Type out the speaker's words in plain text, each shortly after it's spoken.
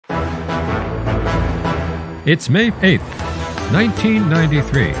It's May 8th,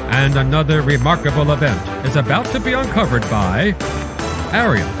 1993, and another remarkable event is about to be uncovered by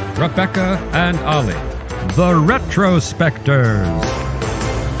Arion, Rebecca, and Olly, the Retrospectors.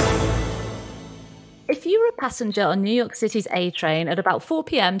 If you were a passenger on New York City's A train at about 4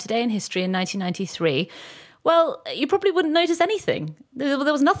 p.m. today in history in 1993, well, you probably wouldn't notice anything. There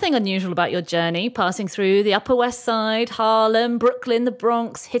was nothing unusual about your journey, passing through the Upper West Side, Harlem, Brooklyn, the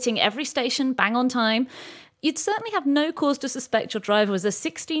Bronx, hitting every station bang on time. You'd certainly have no cause to suspect your driver was a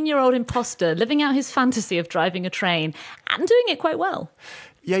 16-year-old imposter living out his fantasy of driving a train and doing it quite well.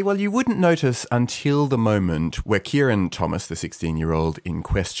 Yeah, well, you wouldn't notice until the moment where Keron Thomas, the 16-year-old in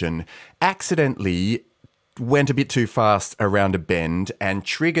question, accidentally went a bit too fast around a bend and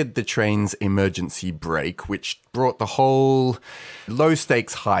triggered the train's emergency brake, which brought the whole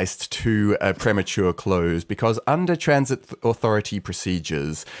low-stakes heist to a premature close, because under transit authority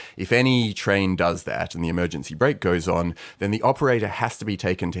procedures, if any train does that and the emergency brake goes on, then the operator has to be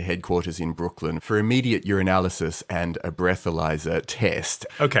taken to headquarters in Brooklyn for immediate urinalysis and a breathalyzer test.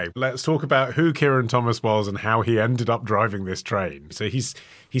 Okay, let's talk about who Keron Thomas was and how he ended up driving this train. So he's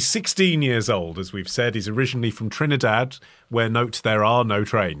 16 years old, as we've said. He's originally from Trinidad, where, note, there are no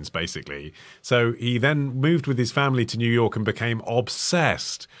trains, basically. So he then moved with his family to New York and became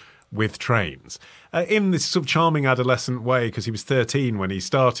obsessed with trains. In this sort of charming adolescent way, because he was 13 when he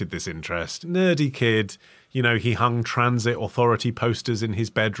started this interest. Nerdy kid, you know, he hung transit authority posters in his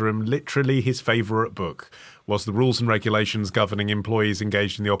bedroom. Literally his favourite book was the Rules and Regulations Governing Employees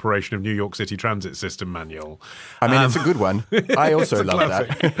Engaged in the Operation of New York City Transit System manual. I mean, it's a good one. I also love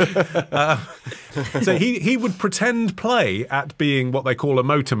that. So he would pretend play at being what they call a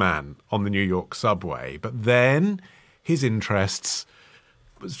motorman on the New York subway. But then his interests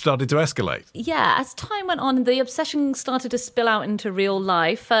started to escalate. Yeah, as time went on, the obsession started to spill out into real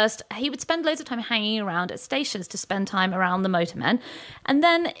life. First, he would spend loads of time hanging around at stations to spend time around the motormen. And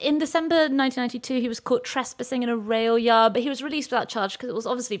then in December 1992, he was caught trespassing in a rail yard, but he was released without charge because it was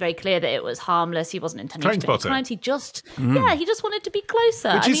obviously very clear that it was harmless. He wasn't intending to commit a crime. He just, he just wanted to be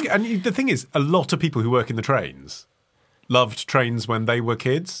closer. And the thing is, a lot of people who work in the trains loved trains when they were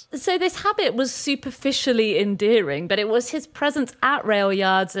kids. So this habit was superficially endearing, but it was his presence at rail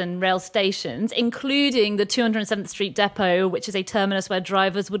yards and rail stations, including the 207th Street Depot, which is a terminus where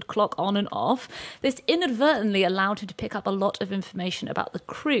drivers would clock on and off. This inadvertently allowed him to pick up a lot of information about the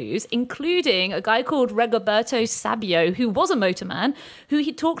crews, including a guy called Rigoberto Sabio, who was a motorman, who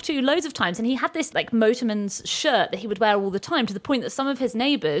he talked to loads of times. And he had this like motorman's shirt that he would wear all the time, to the point that some of his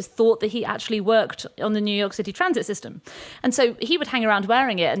neighbours thought that he actually worked on the New York City transit system. And so he would hang around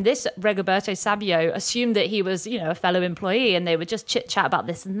wearing it. And this Rigoberto Sabio assumed that he was, you know, a fellow employee, and they would just chit-chat about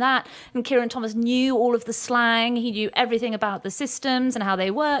this and that. And Keron Thomas knew all of the slang. He knew everything about the systems and how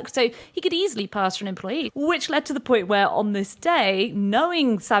they worked. So he could easily pass for an employee, which led to the point where on this day,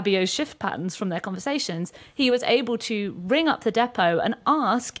 knowing Sabio's shift patterns from their conversations, he was able to ring up the depot and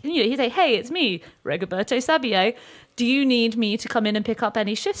ask, you know, he'd say, "Hey, it's me, Rigoberto Sabio. Do you need me to come in and pick up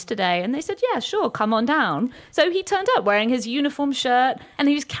any shifts today?" And they said, "Yeah, sure, come on down." So he turned up wearing his uniform shirt, and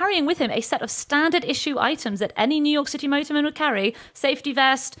he was carrying with him a set of standard issue items that any New York City motorman would carry: safety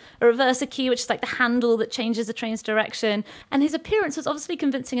vest, a reverser key, which is like the handle that changes the train's direction. And his appearance was obviously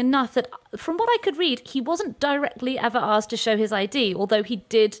convincing enough that, from what I could read, he wasn't directly ever asked to show his ID, although he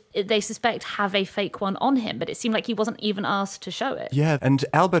did, they suspect, have a fake one on him, but it seemed like he wasn't even asked to show it. Yeah, and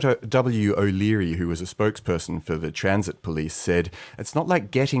Albert W. O'Leary, who was a spokesperson for the transit police, said, "It's not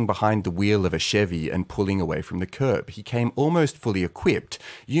like getting behind the wheel of a Chevy and pulling away from the curb. He came almost fully equipped.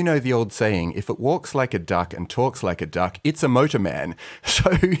 You know the old saying, if it walks like a duck and talks like a duck, it's a motorman."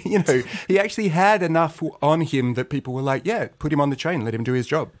 So, you know, he actually had enough on him that people were like, yeah, put him on the train, let him do his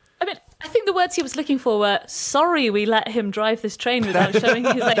job. I mean, I think the words he was looking for were, "Sorry we let him drive this train without showing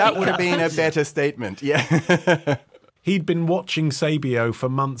his ID." That would have been a better statement, yeah. He'd been watching Sabio for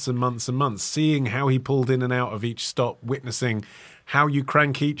months and months and months, seeing how he pulled in and out of each stop, witnessing how you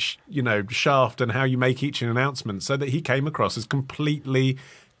crank each, you know, shaft and how you make each announcement, so that he came across as completely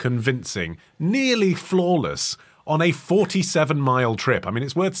convincing, nearly flawless on a 47-mile trip. I mean,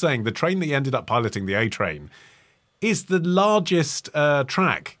 it's worth saying the train that he ended up piloting, the A train, is the largest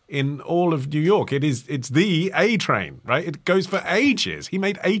track in all of New York. It's the A train, right? It goes for ages. He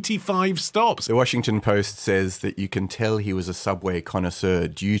made 85 stops. The Washington Post says that you can tell he was a subway connoisseur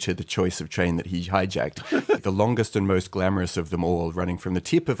due to the choice of train that he hijacked. The longest and most glamorous of them all, running from the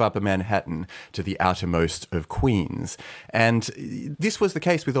tip of Upper Manhattan to the outermost of Queens. And this was the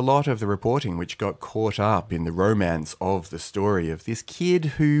case with a lot of the reporting, which got caught up in the romance of the story of this kid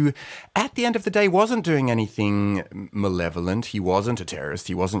who, at the end of the day, wasn't doing anything malevolent. He wasn't a terrorist.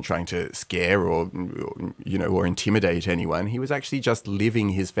 He wasn't wasn't trying to scare or intimidate anyone. He was actually just living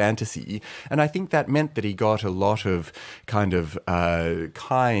his fantasy. And I think that meant that he got a lot of kind of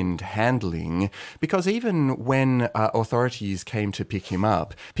kind handling, because even when authorities came to pick him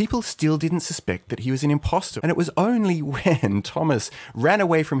up, people still didn't suspect that he was an imposter. And it was only when Thomas ran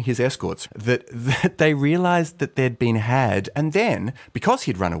away from his escorts that they realized that they'd been had. And then, because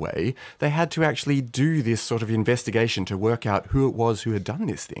he'd run away, they had to actually do this sort of investigation to work out who it was who had done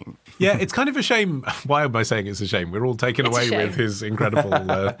this thing. Yeah, it's kind of a shame. Why am I saying it's a shame? We're all taken away with his incredible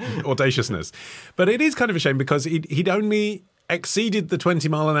audaciousness. But it is kind of a shame because he'd only exceeded the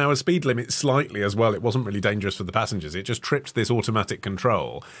 20-mile-an-hour speed limit slightly as well. It wasn't really dangerous for the passengers. It just tripped this automatic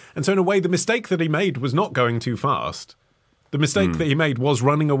control. And so in a way, the mistake that he made was not going too fast. The mistake that he made was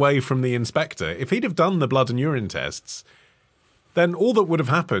running away from the inspector. If he'd have done the blood and urine tests, then all that would have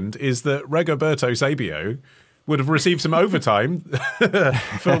happened is that Rigoberto Sabio would have received some overtime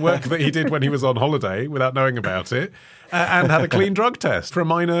for work that he did when he was on holiday without knowing about it, and had a clean drug test for a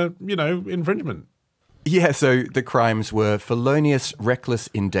minor, infringement. Yeah, so the crimes were felonious reckless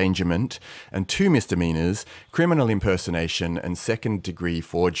endangerment and 2 misdemeanors, criminal impersonation and second-degree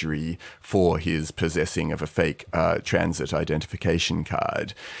forgery for his possessing of a fake transit identification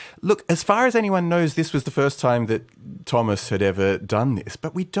card. Look, as far as anyone knows, this was the first time that Thomas had ever done this,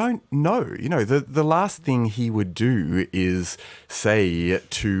 but we don't know. The last thing he would do is say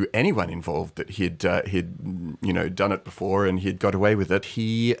to anyone involved that he'd done it before and he'd got away with it.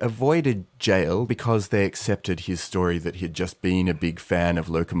 He avoided jail because they accepted his story that he'd just been a big fan of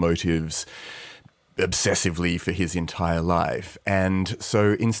locomotives obsessively for his entire life. And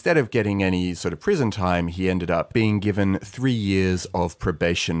so instead of getting any sort of prison time, he ended up being given 3 years of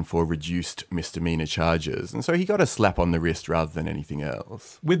probation for reduced misdemeanor charges. And so he got a slap on the wrist rather than anything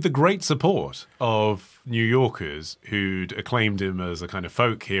else. With the great support of New Yorkers who'd acclaimed him as a kind of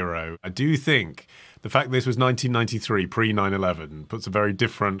folk hero, I do think the fact this was 1993, pre-9/11, puts a very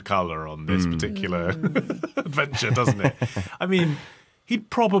different colour on this particular adventure, doesn't it? I mean, he'd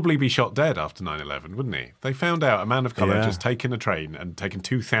probably be shot dead after 9/11, wouldn't he? They found out a man of colour just taken a train and taken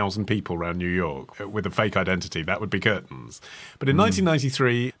 2,000 people around New York with a fake identity. That would be curtains. But in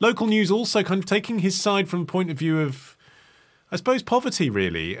 1993, local news also kind of taking his side from the point of view of, I suppose, poverty,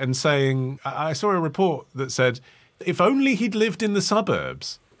 really, and saying, I saw a report that said, if only he'd lived in the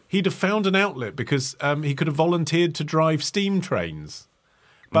suburbs, he'd have found an outlet because he could have volunteered to drive steam trains.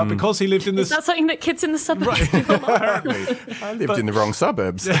 But because he lived in the... Is that something that kids in the suburbs do? Apparently. I lived in the wrong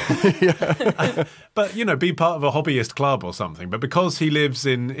suburbs. But, be part of a hobbyist club or something. But because he lives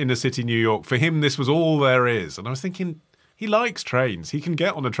in inner city New York, for him, this was all there is. And I was thinking, he likes trains. He can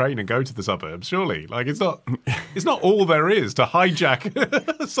get on a train and go to the suburbs, surely. Like, it's not all there is to hijack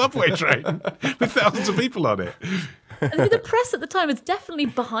a subway train with thousands of people on it. And the press at the time was definitely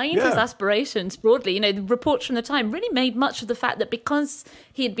behind his aspirations broadly. The reports from the time really made much of the fact that because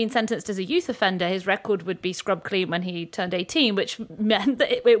he had been sentenced as a youth offender, his record would be scrubbed clean when he turned 18, which meant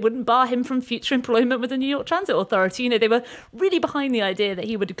that it wouldn't bar him from future employment with the New York Transit Authority. They were really behind the idea that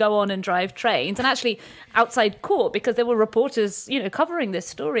he would go on and drive trains. And actually, outside court, because there were reporters, covering this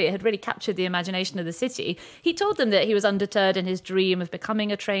story, it had really captured the imagination of the city. He told them that he was undeterred in his dream of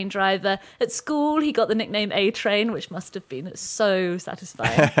becoming a train driver. At school, he got the nickname A-Train, which must have been so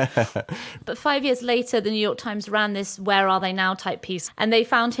satisfying. But 5 years later, the New York Times ran this "Where Are They Now" type piece, and they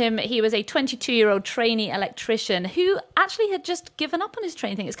found him. He was a 22-year-old trainee electrician who actually had just given up on his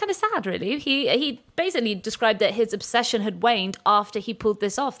train thing. It's kind of sad, really. He basically described that his obsession had waned after he pulled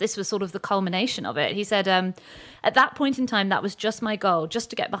this off. This was sort of the culmination of it. He said, at that point in time, that was just my goal, just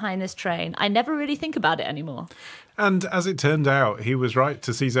to get behind this train. I never really think about it anymore. And as it turned out, he was right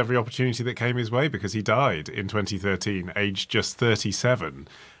to seize every opportunity that came his way, because he died in 2013, aged just 37,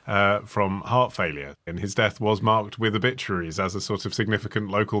 from heart failure. And his death was marked with obituaries as a sort of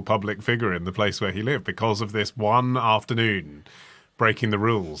significant local public figure in the place where he lived because of this one afternoon breaking the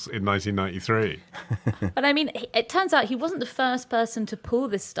rules in 1993. But I mean, it turns out he wasn't the first person to pull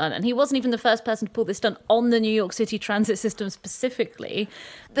this stunt, and he wasn't even the first person to pull this stunt on the New York City transit system specifically.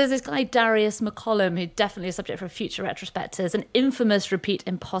 There's this guy, Darius McCollum, who definitely is subject for a future retrospective, an infamous repeat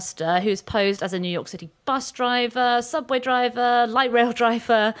imposter who's posed as a New York City bus driver, subway driver, light rail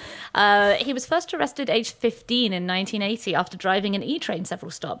driver. He was first arrested aged 15 in 1980 after driving an E-train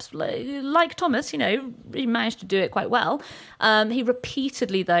several stops. Like Thomas, he managed to do it quite well. He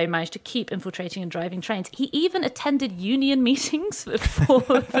repeatedly, though, managed to keep infiltrating and driving trains. He even attended union meetings for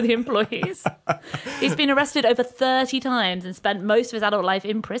the employees. He's been arrested over 30 times and spent most of his adult life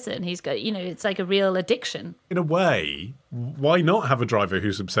in prison. He's got, it's like a real addiction. In a way, why not have a driver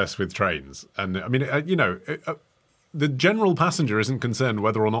who's obsessed with trains? And I mean, the general passenger isn't concerned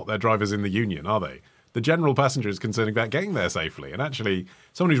whether or not their driver's in the union, are they? The general passenger is concerned about getting there safely. And actually,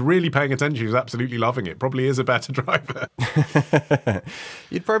 someone who's really paying attention, who's absolutely loving it, probably is a better driver.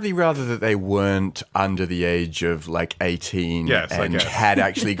 You'd probably rather that they weren't under the age of like 18 and had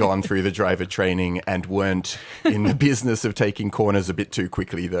actually gone through the driver training and weren't in the business of taking corners a bit too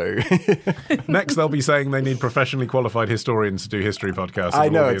quickly, though. Next, they'll be saying they need professionally qualified historians to do history podcasts. I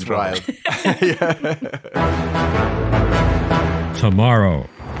know, it's wild. Tomorrow.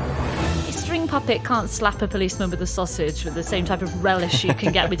 String puppet can't slap a policeman with a sausage with the same type of relish you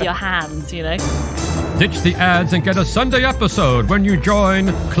can get with your hands, you know? Ditch the ads and get a Sunday episode when you join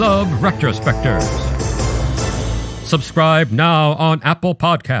Club Retrospectors. Subscribe now on Apple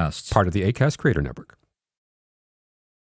Podcasts. Part of the Acast Creator Network.